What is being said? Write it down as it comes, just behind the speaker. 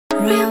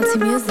Royalty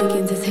Music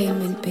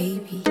Entertainment,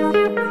 baby.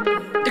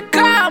 The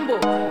combo.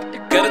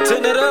 Gotta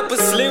turn it up, a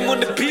slim on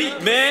the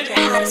beat, man.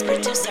 Your hottest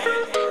producer.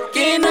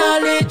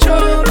 Kinale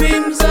chobi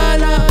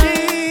mzala,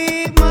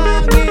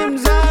 imagi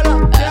mzala,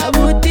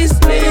 abuti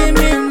slim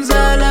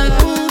mzala,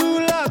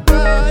 urulaka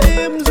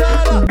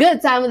mzala.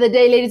 Good time of the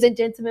day, ladies and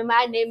gentlemen.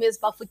 My name is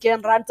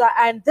Bafuken Ranta,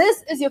 and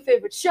this is your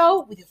favorite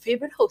show with your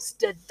favorite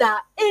host, The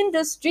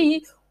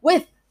Industry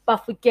with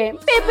Bafuken.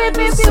 Beep, beep,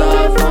 beep, beep.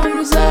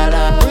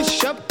 Mzala,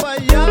 wishapa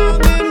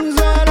yangi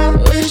mzala,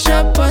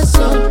 wishapa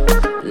so.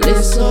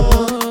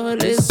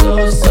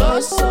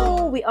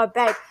 We are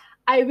back.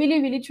 I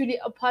really, truly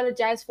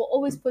apologize for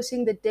always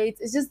pushing the dates.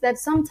 It's just that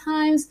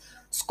sometimes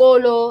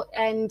Skolo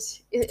and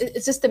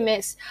it's just a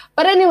mess.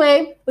 But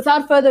anyway,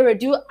 without further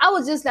ado, I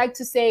would just like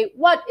to say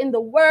what in the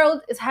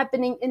world is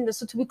happening in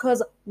Lesotho,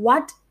 because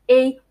what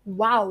a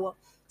wow.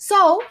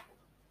 So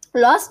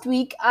last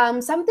week,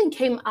 something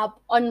came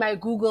up on my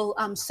Google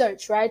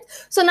search, right?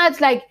 So now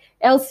it's like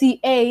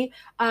LCA,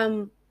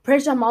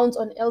 pressure mounts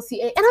on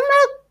LCA. And I'm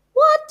like,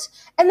 what?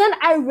 And then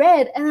I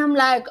read and I'm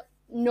like,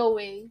 no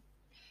way.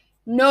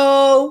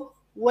 No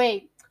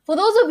way. For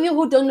those of you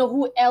who don't know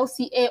who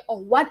LCA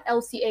or what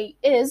LCA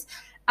is,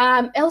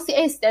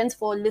 LCA stands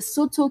for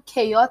Lesotho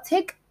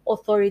Chaotic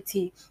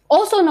Authority,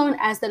 also known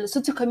as the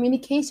Lesotho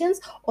Communications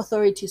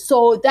Authority.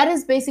 So that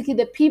is basically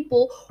the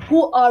people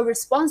who are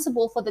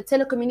responsible for the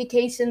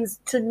telecommunications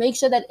to make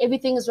sure that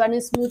everything is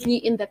running smoothly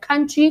in the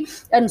country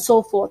and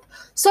so forth.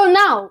 So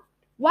now,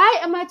 why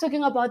am I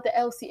talking about the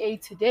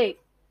LCA today?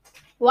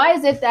 Why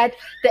is it that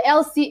the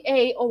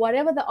LCA or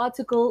whatever the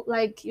article,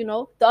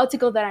 the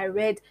article that I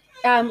read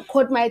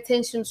caught my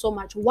attention so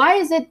much? Why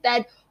is it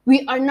that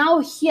we are now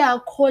here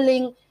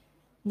calling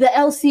the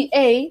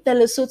LCA the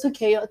Lesotho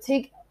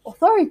Chaotic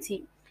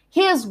Authority?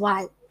 Here's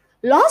why.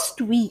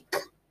 Last week,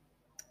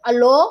 a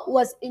law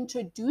was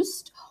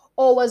introduced,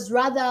 or was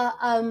rather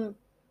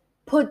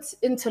put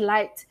into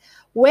light,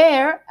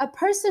 where a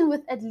person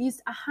with at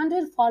least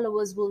 100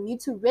 followers will need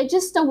to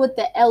register with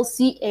the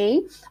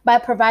LCA by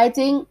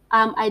providing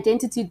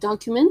identity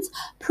documents,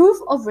 proof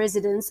of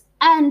residence,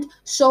 and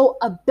show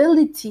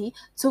ability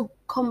to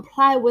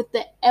comply with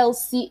the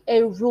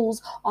LCA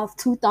rules of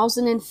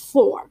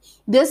 2004.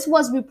 This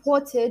was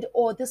reported,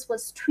 or this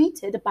was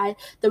tweeted by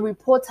the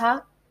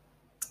reporter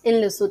in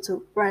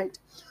Lesotho, right?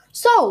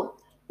 So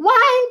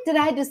why did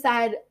I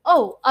decide,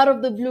 out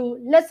of the blue,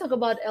 let's talk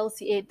about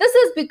LCA? This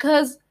is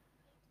because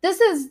this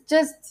is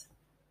just,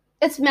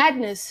 it's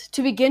madness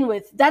to begin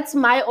with. That's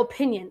my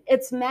opinion.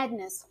 It's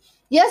madness.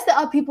 Yes, there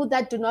are people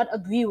that do not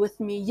agree with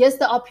me. Yes,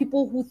 there are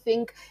people who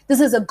think this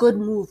is a good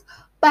move.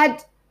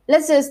 But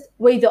let's just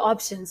weigh the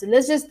options.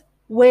 Let's just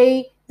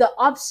weigh the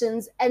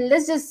options and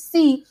let's just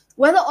see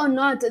whether or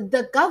not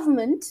the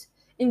government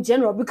in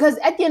general, because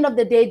at the end of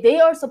the day, they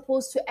are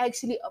supposed to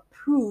actually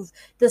approve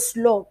this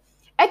law.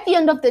 At the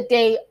end of the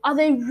day, are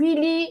they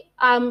really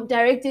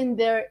directing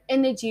their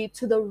energy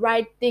to the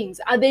right things?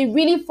 Are they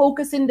really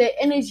focusing their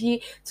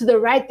energy to the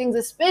right things,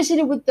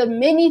 especially with the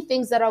many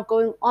things that are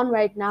going on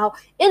right now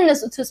in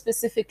Lesotho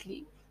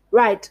specifically?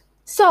 Right.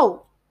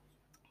 So,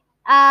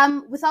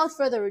 without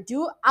further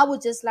ado, I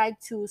would just like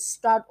to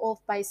start off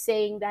by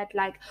saying that,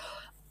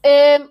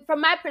 from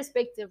my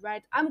perspective,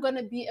 right, I'm going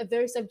to be a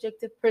very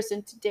subjective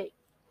person today,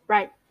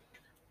 right?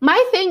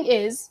 My thing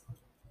is,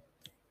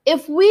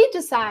 if we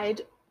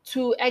decide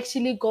to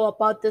actually go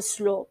about this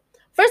law,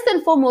 first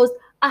and foremost,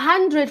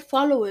 100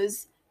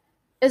 followers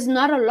is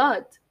not a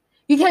lot.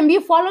 You can be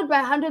followed by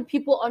 100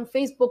 people on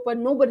Facebook, but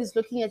nobody's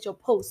looking at your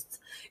posts.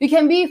 You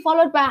can be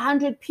followed by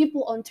 100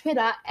 people on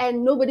Twitter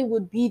and nobody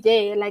would be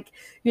there,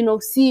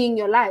 seeing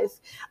your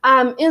life.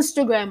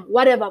 Instagram,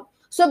 whatever.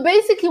 So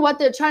basically what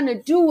they're trying to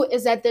do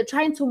is that they're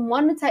trying to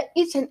monitor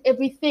each and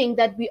everything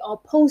that we are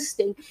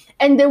posting,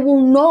 and they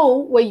will know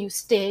where you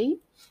stay.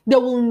 They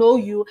will know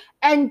you.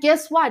 And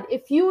guess what?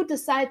 If you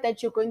decide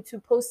that you're going to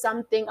post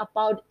something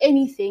about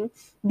anything,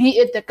 be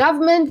it the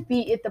government,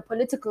 be it the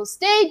political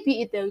state,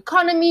 be it the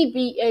economy,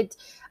 be it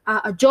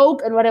a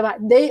joke and whatever,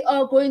 they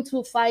are going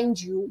to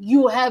find you.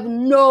 You have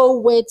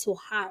nowhere to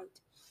hide.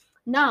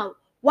 Now,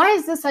 why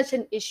is this such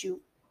an issue?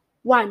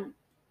 One,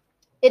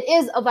 it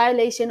is a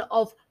violation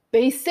of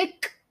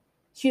basic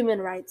human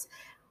rights.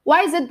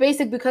 Why is it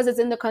basic? Because it's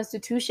in the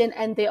Constitution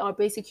and they are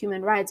basic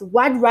human rights.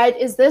 What right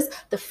is this?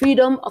 The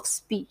freedom of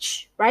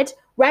speech, right?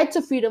 Right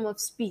to freedom of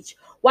speech.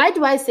 Why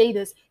do I say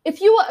this? If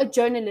you are a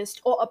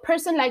journalist or a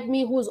person like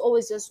me who's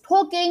always just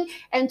talking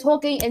and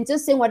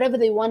just saying whatever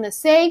they want to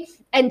say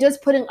and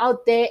just putting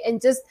out there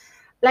and just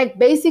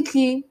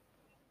basically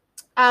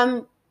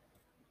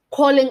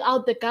calling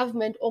out the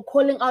government or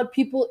calling out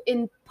people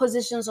in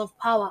positions of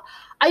power,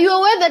 are you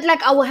aware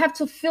that I will have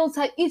to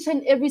filter each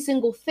and every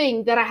single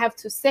thing that I have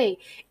to say?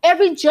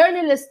 Every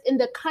journalist in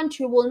the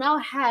country will now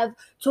have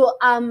to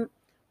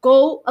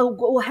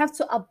will have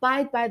to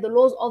abide by the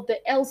laws of the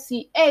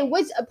LCA,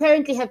 which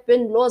apparently have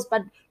been laws,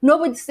 but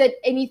nobody said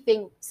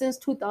anything since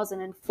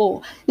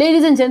 2004.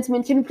 Ladies and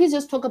gentlemen, can you please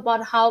just talk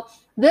about how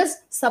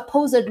this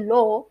supposed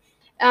law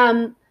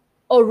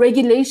or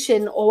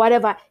regulation or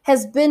whatever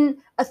has been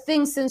a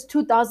thing since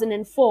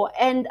 2004.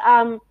 And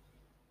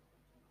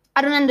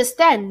I don't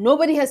understand.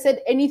 Nobody has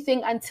said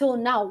anything until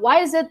now.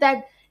 Why is it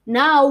that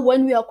now,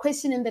 when we are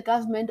questioning the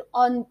government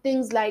on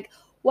things like,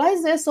 why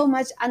is there so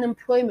much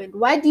unemployment?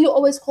 Why do you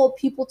always call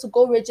people to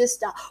go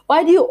register?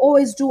 Why do you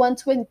always do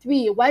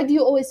 123? Why do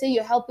you always say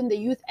you're helping the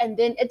youth? And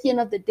then at the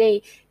end of the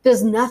day,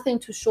 there's nothing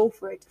to show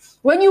for it.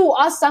 When you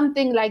ask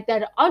something like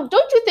that,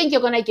 don't you think you're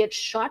going to get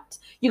shot?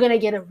 You're going to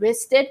get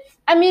arrested?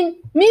 I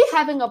mean, me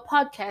having a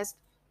podcast,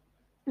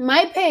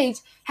 my page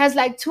has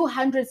like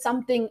 200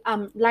 something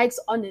likes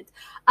on it.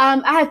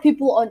 I have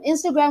people on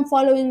Instagram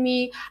following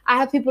me. I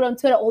have people on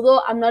Twitter,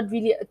 although I'm not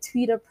really a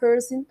Twitter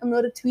person. I'm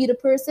not a Twitter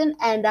person.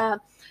 And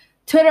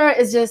Twitter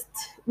is just,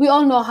 we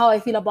all know how I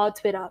feel about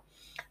Twitter.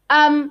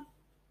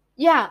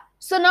 Yeah.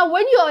 So now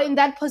when you're in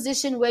that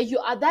position where you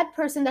are that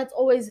person that's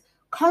always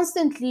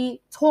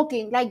constantly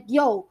talking like,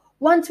 yo,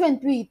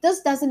 123,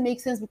 this doesn't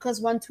make sense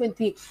because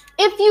 123.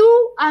 If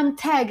you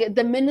tag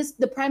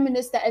the prime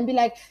minister and be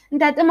like,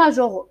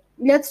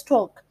 let's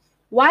talk.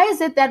 Why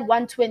is it that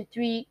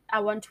 123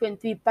 are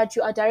 123, but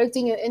you are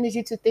directing your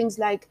energy to things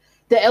like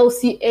the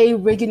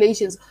LCA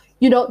regulations?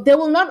 You know, they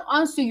will not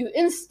answer you.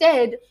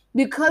 Instead,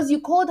 because you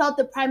called out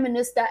the prime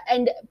minister,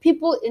 and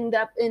people in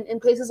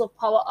places of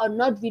power are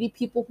not really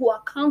people who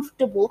are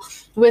comfortable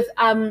with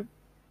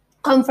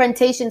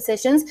confrontation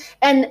sessions,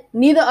 and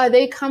neither are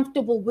they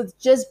comfortable with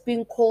just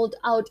being called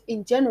out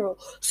in general.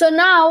 So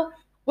now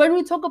when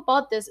we talk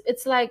about this,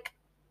 it's like,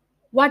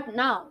 what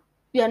now?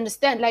 You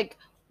understand? Like,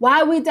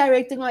 why are we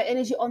directing our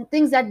energy on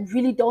things that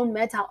really don't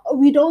matter?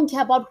 We don't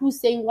care about who's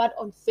saying what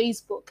on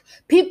Facebook.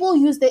 People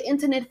use the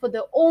internet for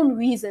their own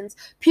reasons.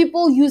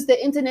 People use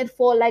the internet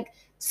for like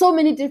so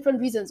many different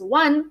reasons.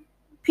 One,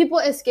 people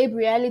escape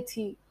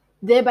reality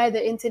there by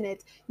the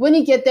internet. When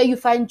you get there, you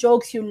find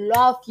jokes, you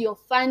laugh, you're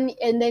fun,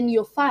 and then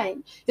you're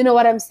fine. You know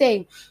what I'm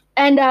saying?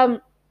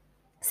 And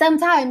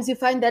sometimes you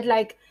find that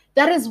like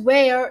that is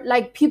where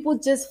like people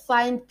just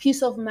find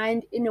peace of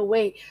mind in a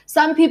way.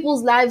 Some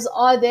people's lives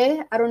are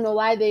there. I don't know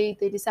why they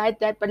decide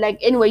that, but like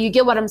anyway, you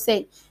get what I'm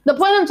saying. The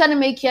point I'm trying to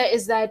make here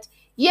is that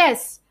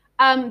yes,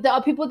 there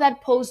are people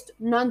that post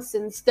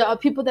nonsense. There are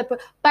people that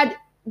but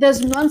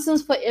there's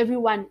nonsense for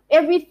everyone.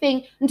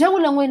 Everything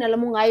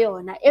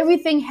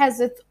has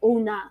its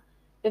owner,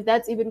 if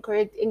that's even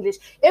correct English.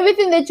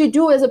 Everything that you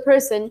do as a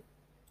person,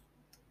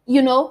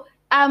 you know,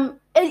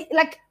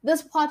 like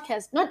this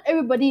podcast, not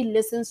everybody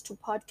listens to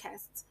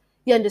podcasts,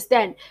 you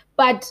understand,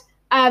 but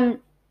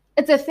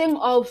it's a thing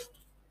of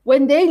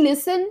when they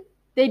listen,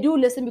 they do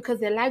listen because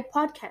they like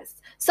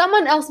podcasts.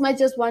 Someone else might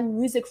just want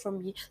music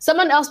from me.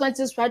 Someone else might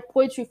just want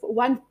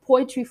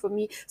poetry from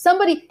me.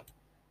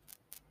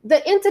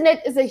 The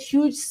internet is a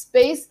huge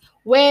space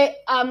where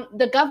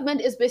the government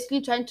is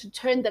basically trying to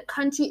turn the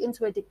country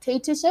into a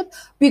dictatorship,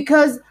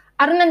 because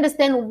I don't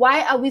understand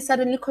why are we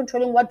suddenly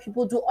controlling what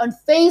people do on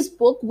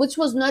Facebook, which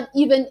was not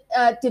even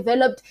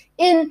developed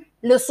in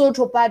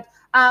Lesotho, but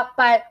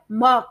by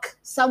Mark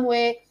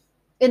somewhere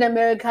in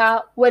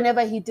America,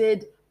 whenever he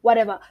did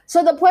whatever.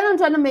 So the point I'm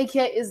trying to make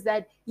here is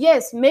that,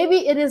 yes,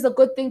 maybe it is a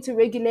good thing to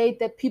regulate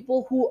that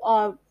people who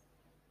are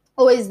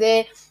always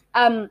there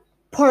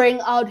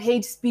pouring out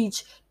hate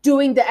speech,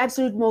 doing the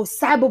absolute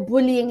most,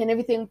 cyberbullying and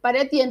everything. But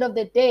at the end of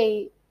the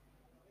day,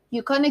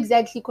 you can't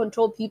exactly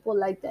control people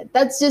like that.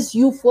 That's just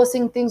you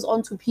forcing things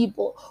onto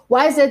people.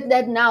 Why is it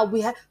that now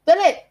we have... But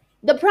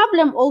the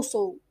problem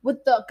also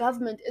with the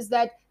government is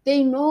that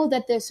they know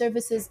that their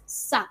services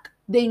suck.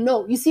 They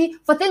know. You see,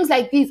 for things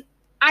like these,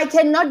 I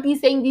cannot be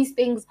saying these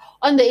things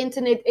on the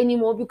internet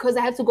anymore because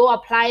I have to go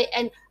apply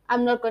and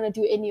I'm not going to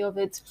do any of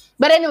it.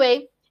 But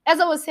anyway, as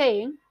I was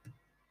saying,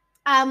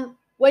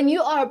 when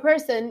you are a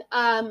person,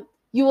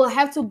 you will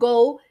have to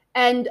go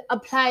and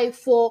apply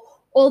for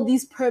all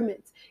these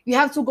permits. You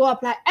have to go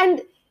apply,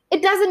 and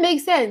it doesn't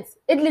make sense.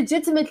 It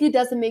legitimately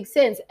doesn't make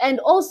sense. And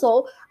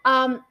also,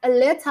 a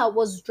letter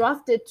was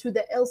drafted to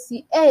the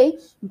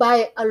LCA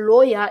by a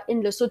lawyer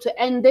in Lesotho,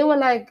 and they were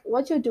like,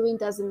 what you're doing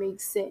doesn't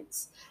make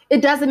sense.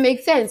 It doesn't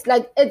make sense.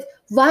 Like, it's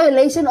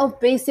violation of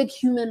basic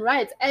human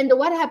rights. And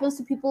what happens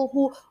to people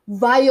who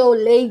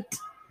violate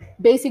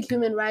basic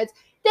human rights?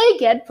 They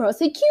get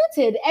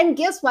prosecuted, and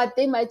guess what?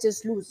 They might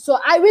just lose. So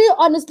I really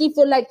honestly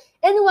feel like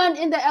anyone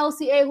in the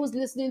LCA who's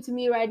listening to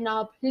me right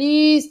now,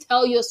 please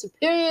tell your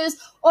superiors,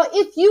 or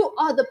if you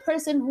are the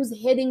person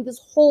who's heading this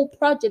whole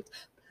project,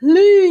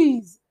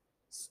 please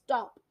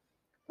stop.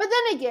 But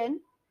then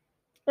again,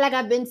 like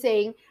I've been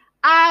saying,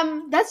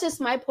 that's just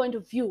my point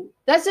of view.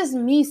 That's just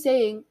me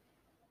saying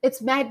it's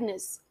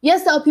madness.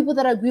 Yes, there are people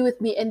that agree with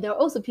me, and there are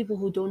also people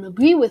who don't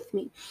agree with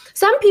me.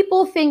 Some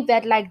people think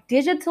that like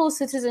digital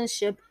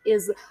citizenship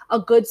is a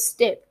good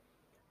step.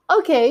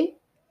 Okay,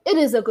 it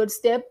is a good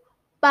step,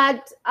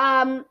 but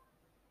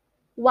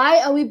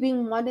why are we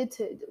being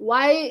monitored?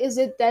 Why is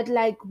it that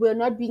like we're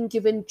not being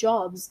given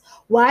jobs?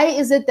 Why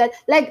is it that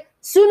like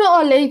sooner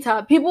or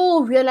later people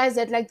will realize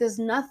that like there's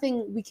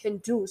nothing we can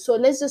do? So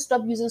let's just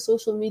stop using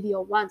social media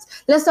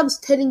once. Let's stop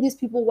telling these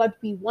people what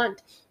we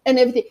want and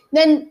everything.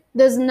 Then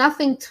there's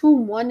nothing to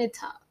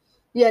monitor.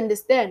 You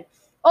understand?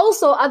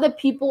 Also, other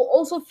people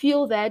also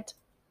feel that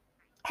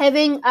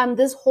having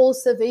this whole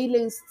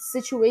surveillance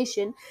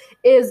situation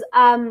is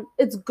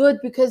it's good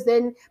because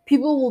then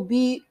people will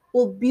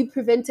be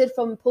prevented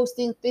from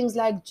posting things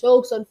like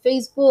jokes on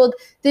Facebook,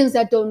 things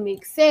that don't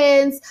make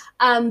sense.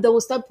 They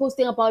will start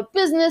posting about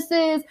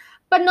businesses.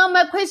 But now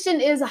my question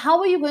is, how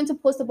are you going to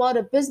post about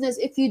a business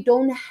if you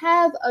don't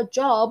have a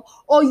job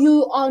or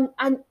you are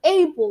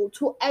unable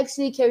to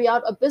actually carry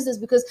out a business?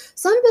 Because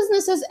some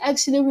businesses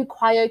actually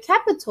require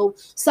capital.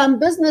 Some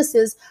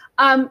businesses,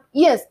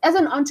 yes, as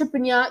an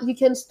entrepreneur, you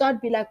can start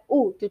be like,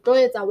 oh, the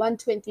toilets are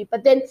 120.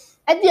 But then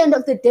at the end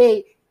of the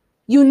day,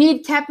 you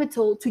need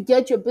capital to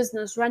get your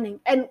business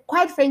running. And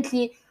quite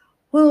frankly,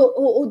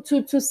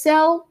 to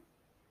sell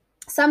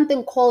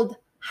something called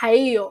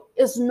hayo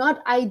is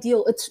not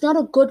ideal. It's not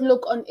a good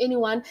look on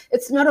anyone.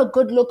 It's not a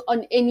good look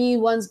on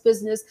anyone's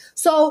business.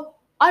 So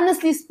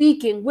honestly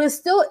speaking, we're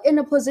still in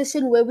a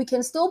position where we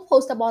can still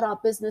post about our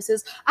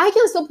businesses. I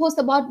can still post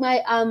about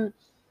my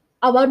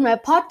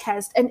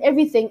podcast and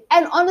everything.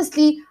 And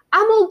honestly,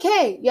 I'm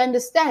okay. You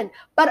understand?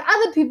 But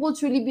other people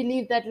truly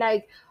believe that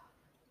like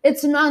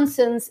it's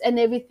nonsense and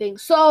everything.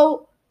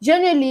 So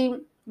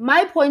generally,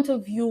 my point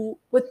of view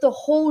with the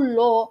whole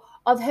law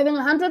of having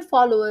 100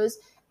 followers,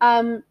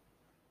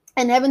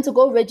 and having to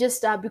go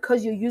register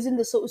because you're using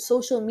the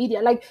social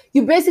media, like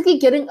you're basically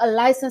getting a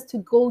license to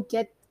go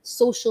get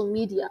social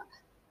media.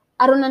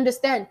 I don't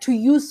understand. To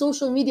use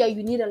social media,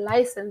 you need a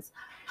license.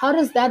 How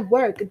does that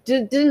work?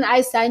 Didn't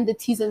I sign the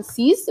T's and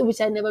C's, which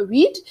I never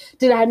read?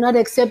 Did I not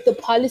accept the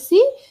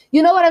policy?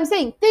 You know what I'm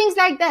saying? Things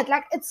like that.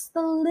 Like, it's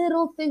the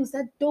little things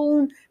that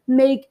don't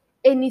make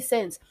any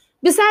sense.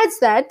 Besides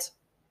that,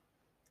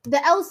 the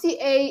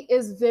LCA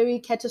is very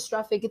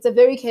catastrophic. It's a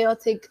very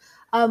chaotic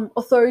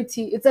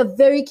authority. It's a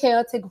very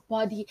chaotic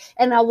body.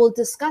 And I will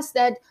discuss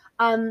that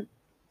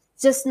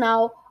just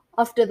now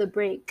after the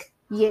break.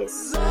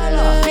 Yes.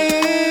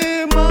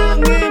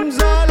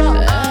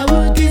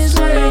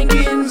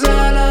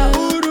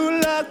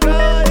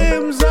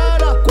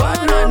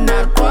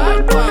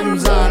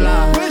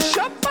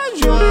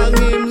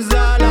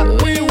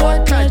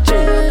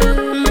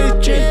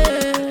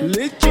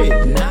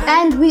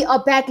 And we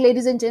are back,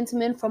 ladies and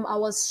gentlemen, from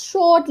our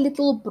short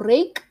little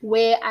break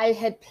where I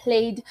had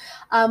played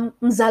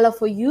Mzala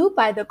for You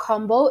by The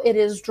Combo. It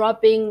is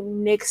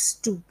dropping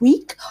next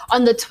week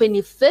on the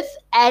 25th.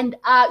 And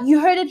you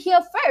heard it here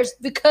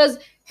first because,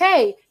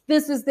 hey,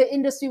 this is the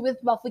industry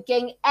with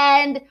Bafokeng.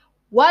 And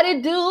what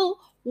it do?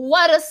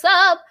 What is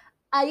up?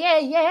 Yeah,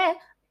 yeah.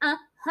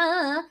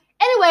 Uh-huh.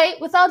 Anyway,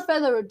 without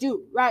further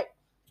ado, right?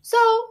 So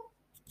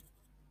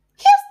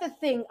here's the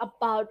thing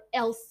about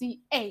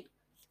LCA.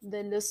 The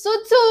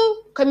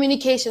Lesotho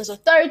Communications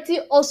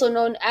Authority, also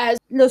known as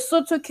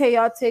Lesotho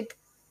Chaotic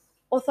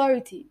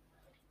Authority.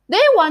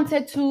 They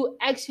wanted to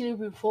actually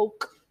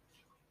revoke,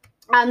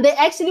 they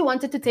actually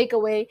wanted to take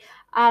away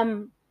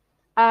the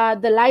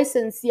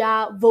license,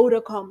 yeah,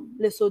 Vodacom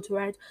Lesotho,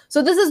 right?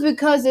 So this is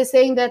because they're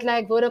saying that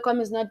like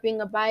Vodacom is not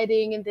being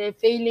abiding and they're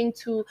failing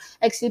to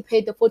actually pay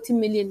the 40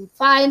 million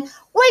fine,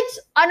 which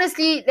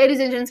honestly,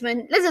 ladies and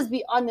gentlemen, let's just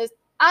be honest.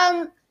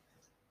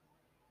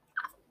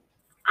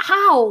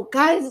 How,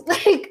 guys?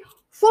 Like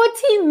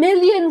 40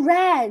 million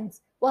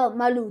rands. Well,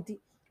 Maludi.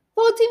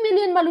 40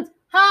 million Maludi.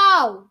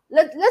 How?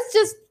 Let's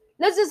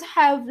just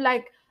have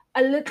like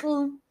a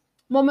little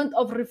moment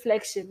of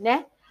reflection,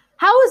 né?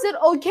 How is it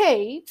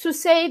okay to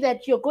say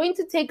that you're going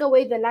to take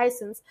away the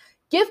license,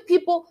 take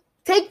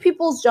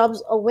people's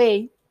jobs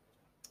away,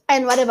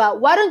 and whatever?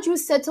 Why don't you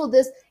settle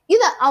this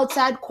either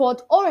outside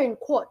court or in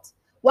court?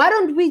 Why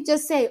don't we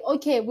just say,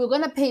 okay, we're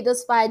going to pay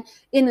this fine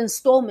in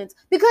installments?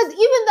 Because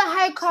even the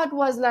High Court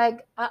was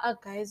like,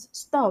 guys,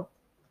 stop.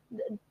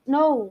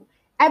 No,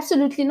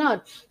 absolutely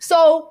not.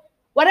 So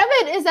whatever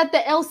it is that the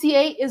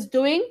LCA is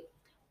doing,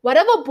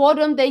 whatever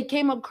boredom they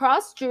came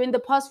across during the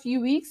past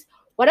few weeks,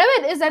 whatever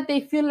it is that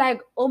they feel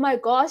like, oh my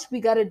gosh, we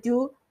got to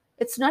do,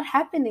 it's not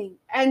happening.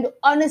 And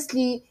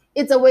honestly,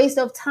 it's a waste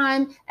of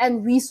time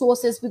and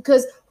resources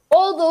because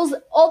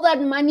all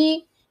that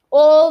money,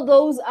 all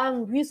those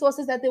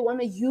resources that they want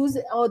to use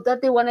or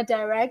that they want to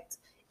direct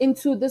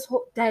into this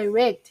whole that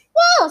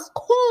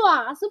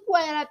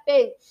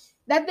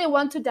they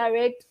want to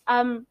direct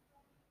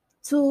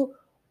to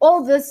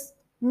all this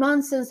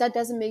nonsense that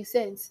doesn't make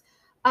sense.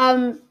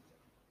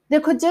 They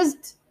could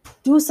just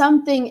do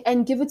something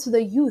and give it to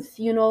the youth,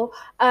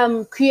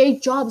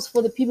 create jobs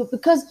for the people,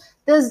 because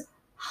there's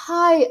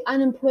high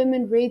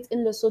unemployment rates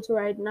in Lesotho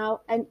right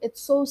now, and it's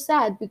so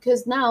sad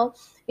because now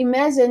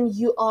imagine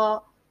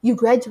you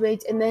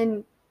graduate and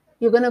then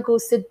you're gonna go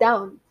sit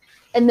down,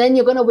 and then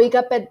you're gonna wake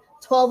up at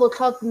 12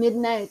 o'clock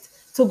midnight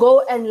to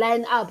go and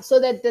line up so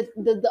that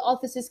the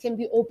offices can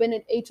be open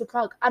at 8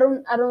 o'clock. I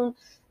don't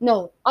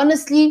know.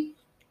 Honestly,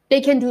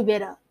 they can do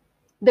better.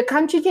 The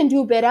country can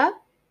do better.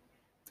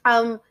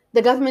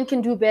 The government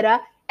can do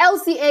better.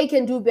 LCA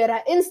can do better.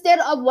 Instead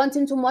of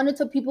wanting to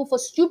monitor people for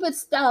stupid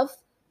stuff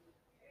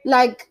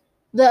like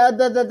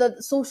the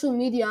social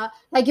media,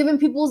 like giving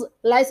people's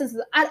licenses,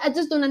 I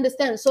just don't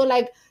understand. So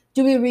like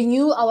Do we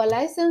renew our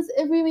license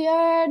every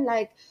year?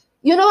 Like,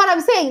 you know what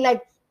I'm saying?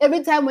 Like,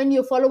 every time when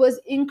your followers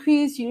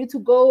increase, you need to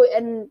go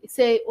and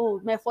say, oh,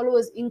 my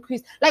followers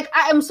increase. Like,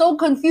 I am so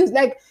confused.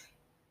 Like,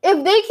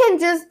 if they can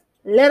just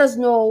let us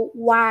know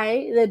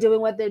why they're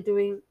doing what they're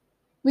doing,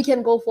 we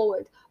can go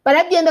forward. But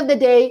at the end of the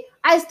day,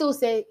 I still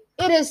say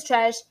it is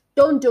trash.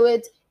 Don't do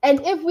it.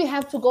 And if we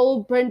have to go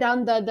burn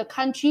down the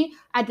country,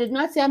 I did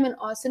not say I'm an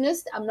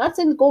arsonist. I'm not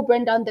saying go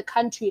burn down the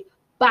country.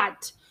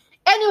 But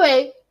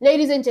anyway,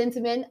 ladies and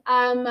gentlemen,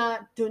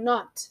 do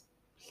not,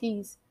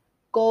 please,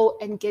 go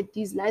and get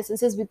these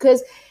licenses,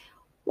 because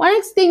one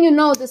next thing you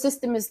know, the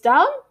system is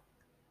down.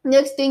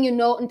 Next thing you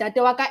know, ntate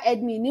waka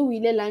admin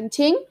wile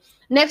launching.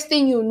 Next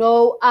thing you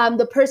know,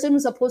 the person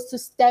who's supposed to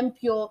stamp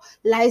your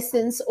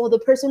license, or the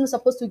person who's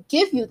supposed to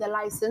give you the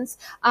license,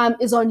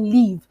 is on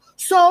leave.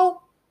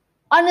 So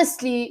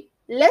honestly,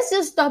 let's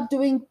just stop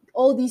doing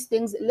all these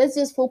things. Let's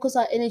just focus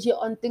our energy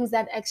on things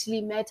that actually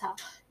matter.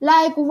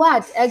 Like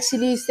what?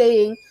 Actually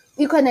saying,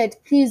 Econet,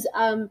 please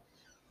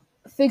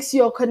fix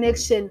your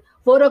connection.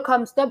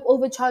 Vodacom, stop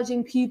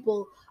overcharging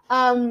people.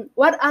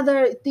 What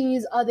other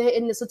things are there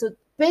in Lesotho?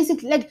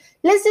 Basically, like,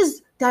 let's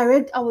just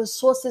direct our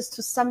sources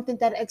to something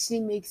that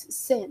actually makes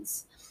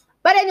sense.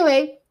 But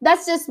anyway,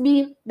 that's just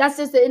me. That's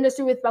just the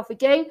industry with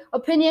Bafokeng.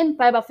 Opinion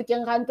by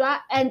Bafokeng Randwa.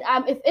 And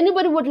if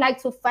anybody would like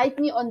to fight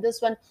me on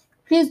this one,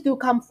 please do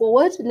come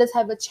forward. Let's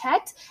have a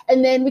chat.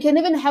 And then we can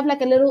even have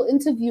like a little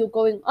interview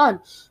going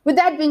on. With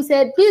that being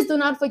said, please do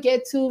not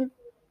forget to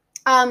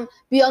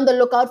be on the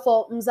lookout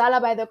for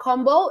Mzala by the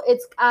Combo.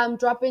 It's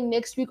dropping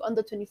next week on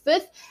the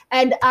 25th,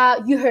 and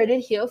you heard it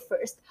here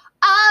first,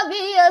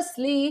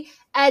 obviously.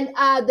 And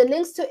the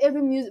links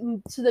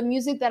to the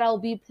music that I'll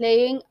be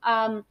playing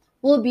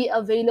will be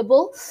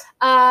available.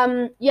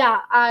 Yeah,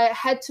 I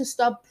had to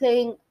stop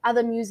playing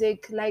other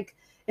music, like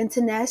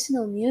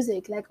international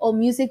music, like, or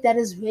music that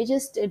is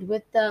registered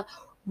with the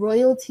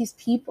royalties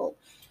people.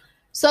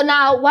 So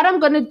now what I'm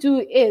going to do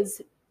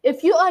is,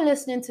 if you are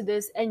listening to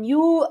this and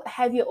you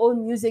have your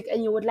own music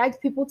and you would like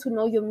people to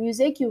know your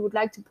music, you would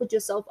like to put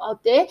yourself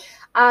out there,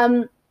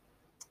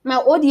 my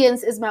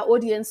audience is my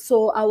audience,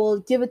 so I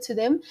will give it to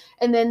them,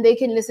 and then they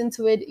can listen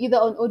to it either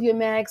on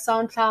AudioMac,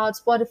 SoundCloud,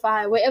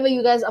 Spotify, wherever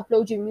you guys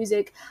upload your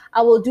music.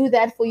 I will do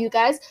that for you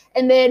guys.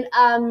 And then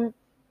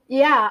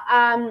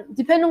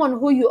depending on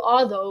who you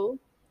are though,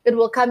 it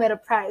will come at a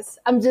price.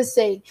 I'm just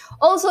saying.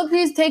 Also,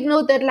 please take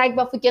note that, like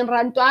Bafokeng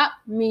Rantwa,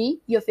 me,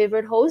 your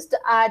favorite host,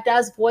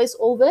 does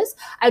voiceovers.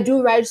 I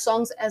do write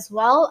songs as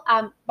well,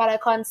 but I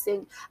can't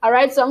sing. I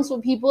write songs for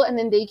people and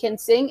then they can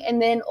sing.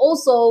 And then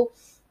also,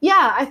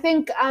 yeah, I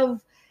think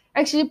I've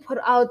actually put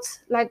out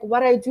like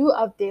what I do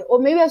out there. Or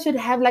maybe I should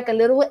have like a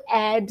little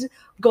ad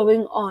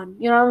going on.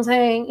 You know what I'm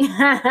saying?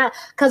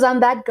 Because I'm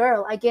that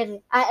girl. I get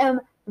it. I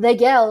am the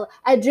girl.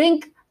 I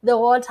drink the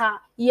water,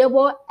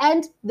 yebo,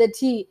 and the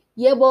tea.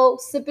 Yebo,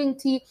 sipping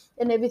tea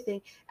and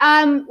everything.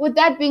 With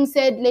that being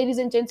said, ladies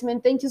and gentlemen,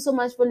 thank you so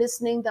much for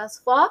listening thus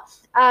far.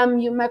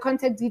 My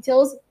contact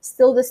details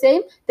still the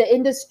same. The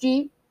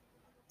industry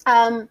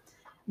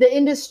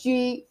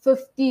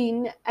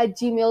 15 at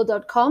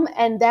gmail.com,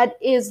 and that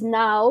is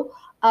now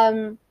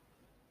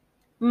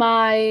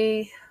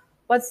my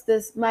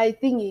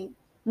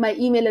my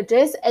email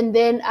address. And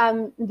then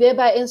there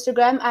by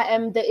Instagram, I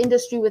am the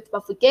industry with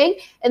Bafokeng,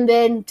 and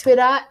then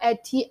Twitter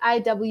at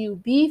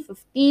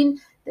TIWB15.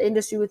 The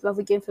industry with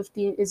Bafokeng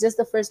 15 is just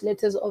the first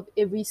letters of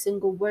every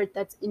single word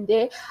that's in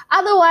there.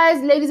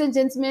 Otherwise, ladies and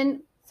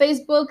gentlemen,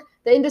 Facebook,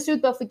 the industry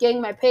with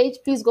Bafokeng, my page,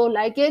 please go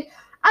like it.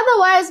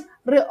 Otherwise,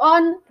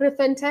 we're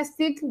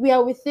fantastic. We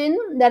are within.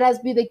 Let us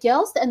be the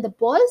girls and the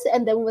boys,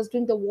 and then we must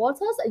drink the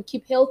waters and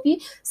keep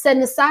healthy.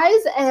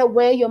 Sanitize,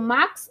 wear your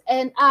masks,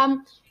 and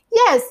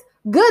yes,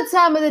 good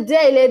time of the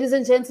day, ladies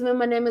and gentlemen.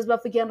 My name is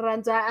Bafokeng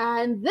Ranta,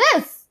 and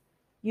this,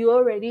 you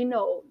already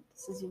know,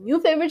 this is your new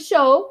favorite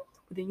show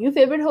with your new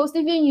favorite host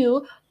if you're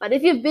new. But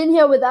if you've been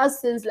here with us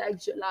since like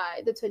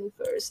July the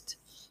 21st,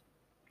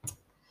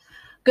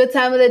 good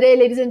time of the day,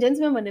 ladies and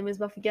gentlemen. My name is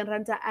Bafokeng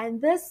Ranta, and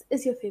this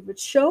is your favorite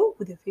show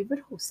with your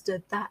favorite host,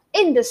 The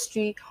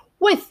Industry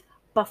with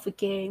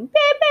Bafokeng.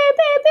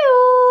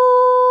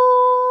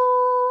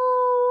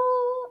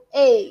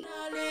 Hey.